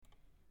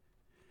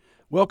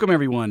Welcome,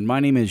 everyone. My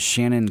name is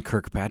Shannon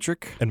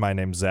Kirkpatrick, And my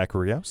name's Zach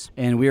Rios.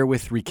 and we are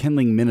with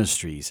Rekindling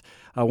Ministries.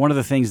 One of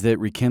the things that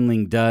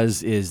Rekindling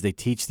does is they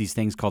teach these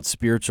things called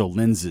spiritual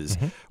lenses,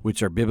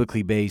 which are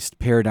biblically based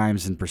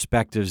paradigms and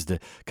perspectives to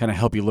kind of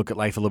help you look at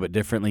life a little bit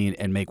differently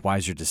and make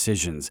wiser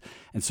decisions.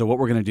 And so what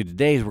we're going to do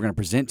today is we're going to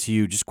present to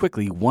you just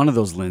quickly one of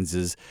those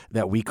lenses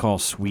that we call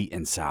sweet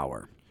and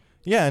sour.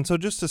 Yeah, and so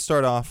just to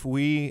start off,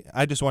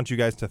 I just want you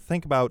guys to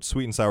think about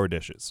sweet and sour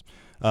dishes.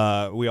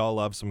 We all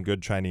love some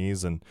good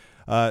Chinese, and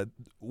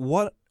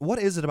what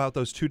is it about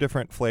those two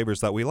different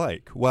flavors that we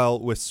like? Well,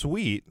 with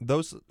sweet,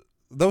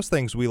 those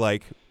things we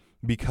like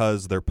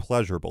because they're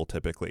pleasurable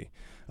typically.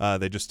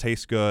 They just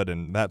taste good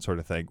and that sort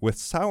of thing. With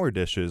sour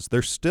dishes,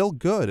 they're still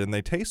good and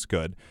they taste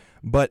good,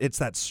 but it's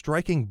that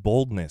striking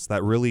boldness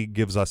that really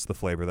gives us the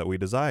flavor that we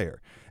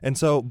desire. And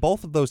so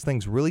both of those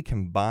things really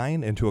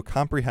combine into a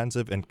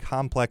comprehensive and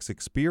complex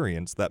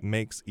experience that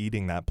makes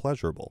eating that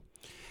pleasurable.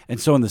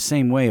 And so in the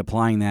same way,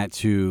 applying that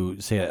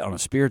to, say, on a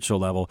spiritual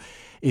level,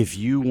 if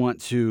you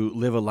want to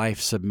live a life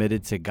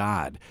submitted to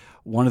God,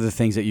 one of the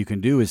things that you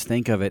can do is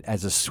think of it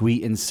as a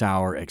sweet and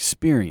sour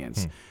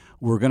experience.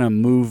 We're going to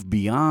move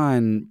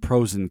beyond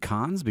pros and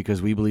cons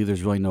because we believe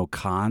there's really no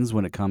cons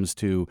when it comes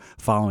to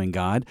following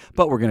God.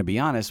 But we're going to be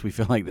honest, we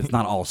feel like it's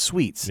not all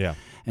sweets. Yeah.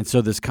 And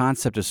so this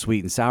concept of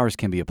sweet and sours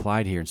can be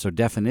applied here. And so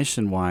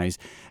definition-wise,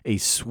 a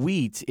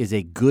sweet is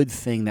a good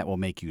thing that will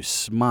make you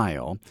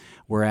smile,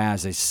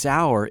 whereas a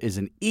sour is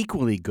an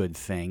equally good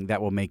thing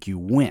that will make you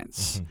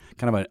wince,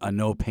 kind of a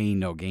no pain,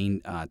 no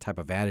gain type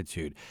of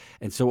attitude.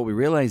 And so what we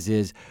realize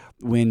is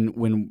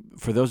when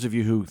for those of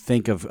you who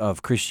think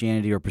of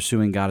Christianity or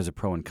pursuing God as a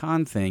pro and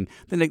con thing,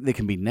 then they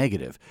can be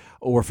negative.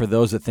 Or for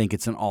those that think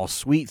it's an all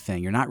sweet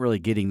thing, you're not really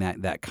getting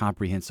that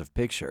comprehensive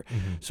picture.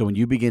 So when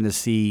you begin to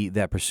see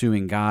that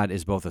pursuing God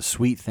is both a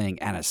sweet thing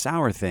and a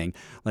sour thing,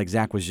 like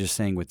Zach was just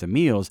saying with the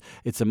meals,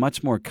 it's a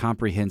much more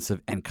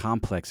comprehensive and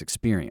complex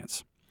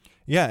experience.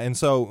 Yeah, and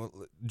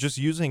so just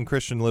using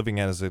Christian living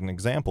as an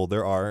example,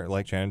 there are,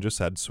 like Shannon just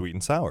said, sweet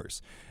and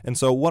sours. And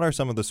so what are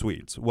some of the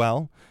sweets?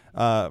 Well,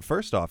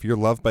 first off, you're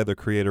loved by the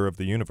creator of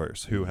the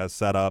universe who has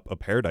set up a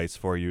paradise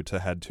for you to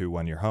head to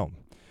when you're home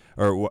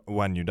or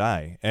when you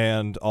die.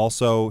 And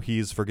also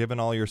he's forgiven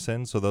all your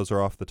sins, so those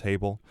are off the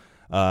table.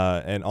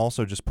 And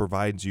also just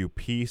provides you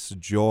peace,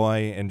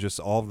 joy, and just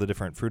all of the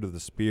different fruit of the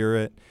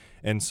Spirit.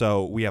 And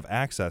so we have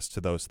access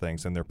to those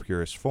things in their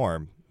purest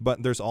form.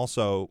 But there's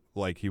also,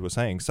 like he was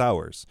saying,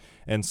 sours.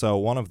 And so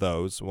one of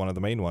the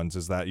main ones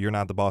is that you're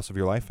not the boss of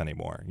your life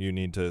anymore. You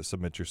need to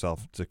submit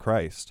yourself to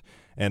Christ.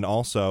 And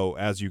also,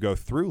 as you go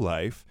through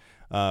life,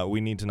 we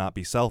need to not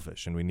be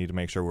selfish, and we need to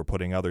make sure we're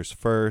putting others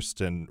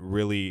first and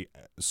really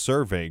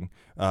serving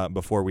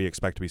before we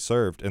expect to be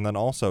served. And then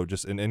also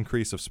just an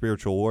increase of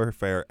spiritual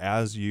warfare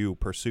as you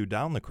pursue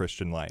down the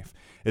Christian life.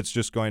 It's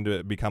just going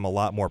to become a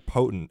lot more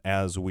potent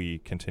as we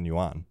continue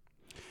on.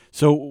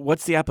 So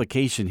what's the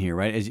application here,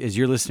 right? As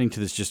you're listening to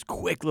this just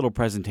quick little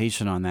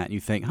presentation on that, and you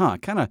think, I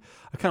kind of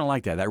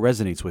like that. That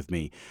resonates with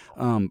me.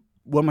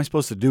 What am I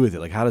supposed to do with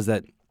it? Like, how does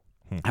that?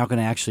 How can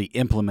I actually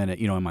implement it,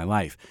 in my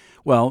life?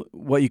 Well,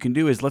 what you can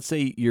do is, let's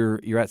say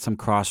you're at some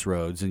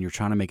crossroads and you're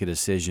trying to make a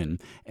decision.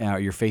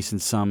 You're facing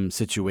some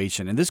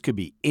situation, and this could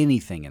be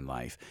anything in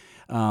life.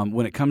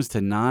 When it comes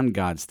to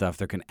non-God stuff,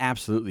 there can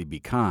absolutely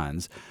be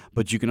cons,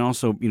 but you can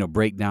also,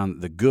 break down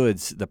the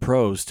goods, the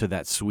pros to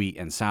that sweet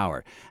and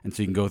sour. And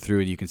so you can go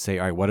through and you can say,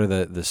 all right, what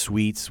are the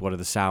sweets, what are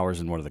the sours,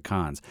 and what are the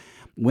cons?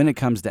 When it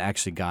comes to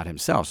actually God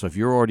himself, so if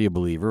you're already a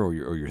believer or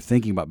you're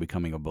thinking about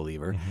becoming a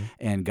believer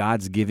and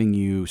God's giving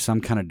you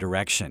some kind of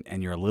direction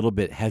and you're a little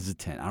bit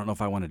hesitant, I don't know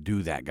if I want to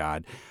do that,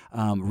 God,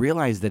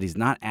 realize that he's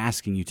not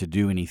asking you to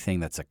do anything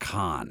that's a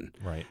con.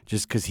 Right.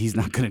 Just because he's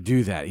not going to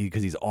do that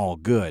because he's all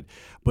good.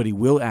 But he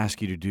will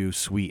ask you to do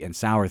sweet and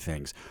sour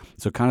things.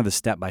 So kind of the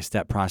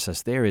step-by-step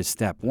process there is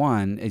step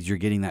one, as you're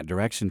getting that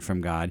direction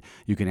from God,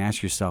 you can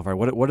ask yourself, all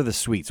right, what are the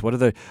sweets? What are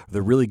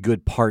the really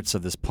good parts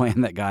of this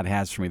plan that God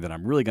has for me that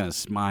I'm really going to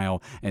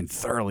smile and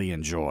thoroughly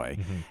enjoy?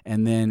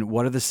 And then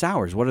what are the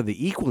sours? What are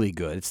the equally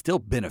good? It's still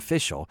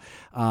beneficial.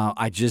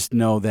 I just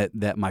know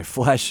that my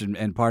flesh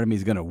and part of me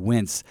is going to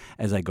wince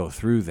as I go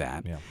through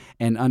that. Yeah.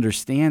 And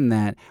understand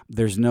that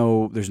there's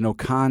no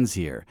cons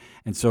here.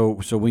 And so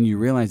when you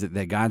realize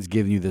that God's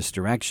given you this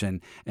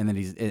direction, and that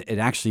it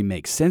actually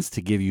makes sense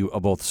to give you a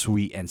both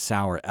sweet and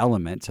sour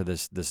element to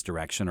this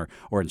direction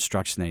or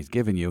instruction that he's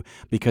given you,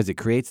 because it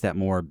creates that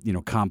more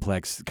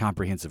complex,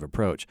 comprehensive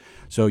approach.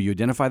 So you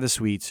identify the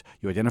sweets,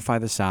 you identify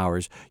the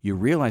sours, you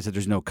realize that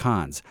there's no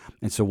cons.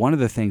 And so one of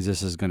the things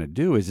this is going to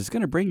do is it's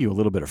going to bring you a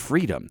little bit of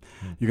freedom.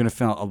 You're going to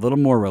feel a little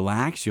more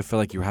relaxed. You'll feel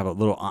like you have a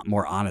little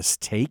more honest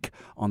take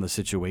on the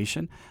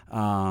situation,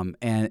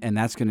 and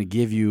that's going to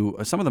give you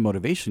some of the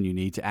motivation you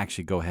need to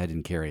actually go ahead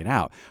and carry it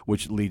out,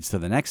 which leads to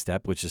the next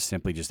step, which is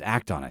simply just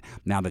act on it.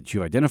 Now that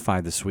you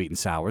identify the sweet and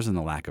sours and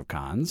the lack of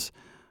cons,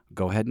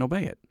 go ahead and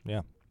obey it.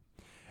 Yeah.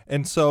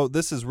 And so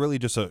this is really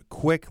just a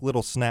quick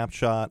little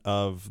snapshot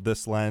of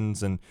this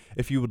lens. And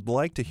if you would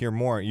like to hear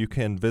more, you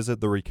can visit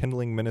the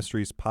Rekindling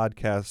Ministries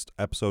podcast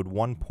episode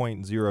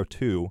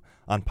 1.02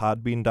 on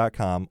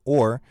podbean.com,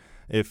 or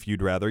if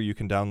you'd rather, you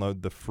can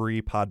download the free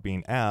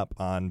Podbean app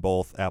on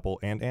both Apple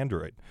and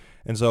Android.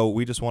 And so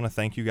we just want to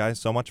thank you guys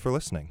so much for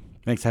listening.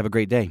 Thanks. Have a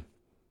great day.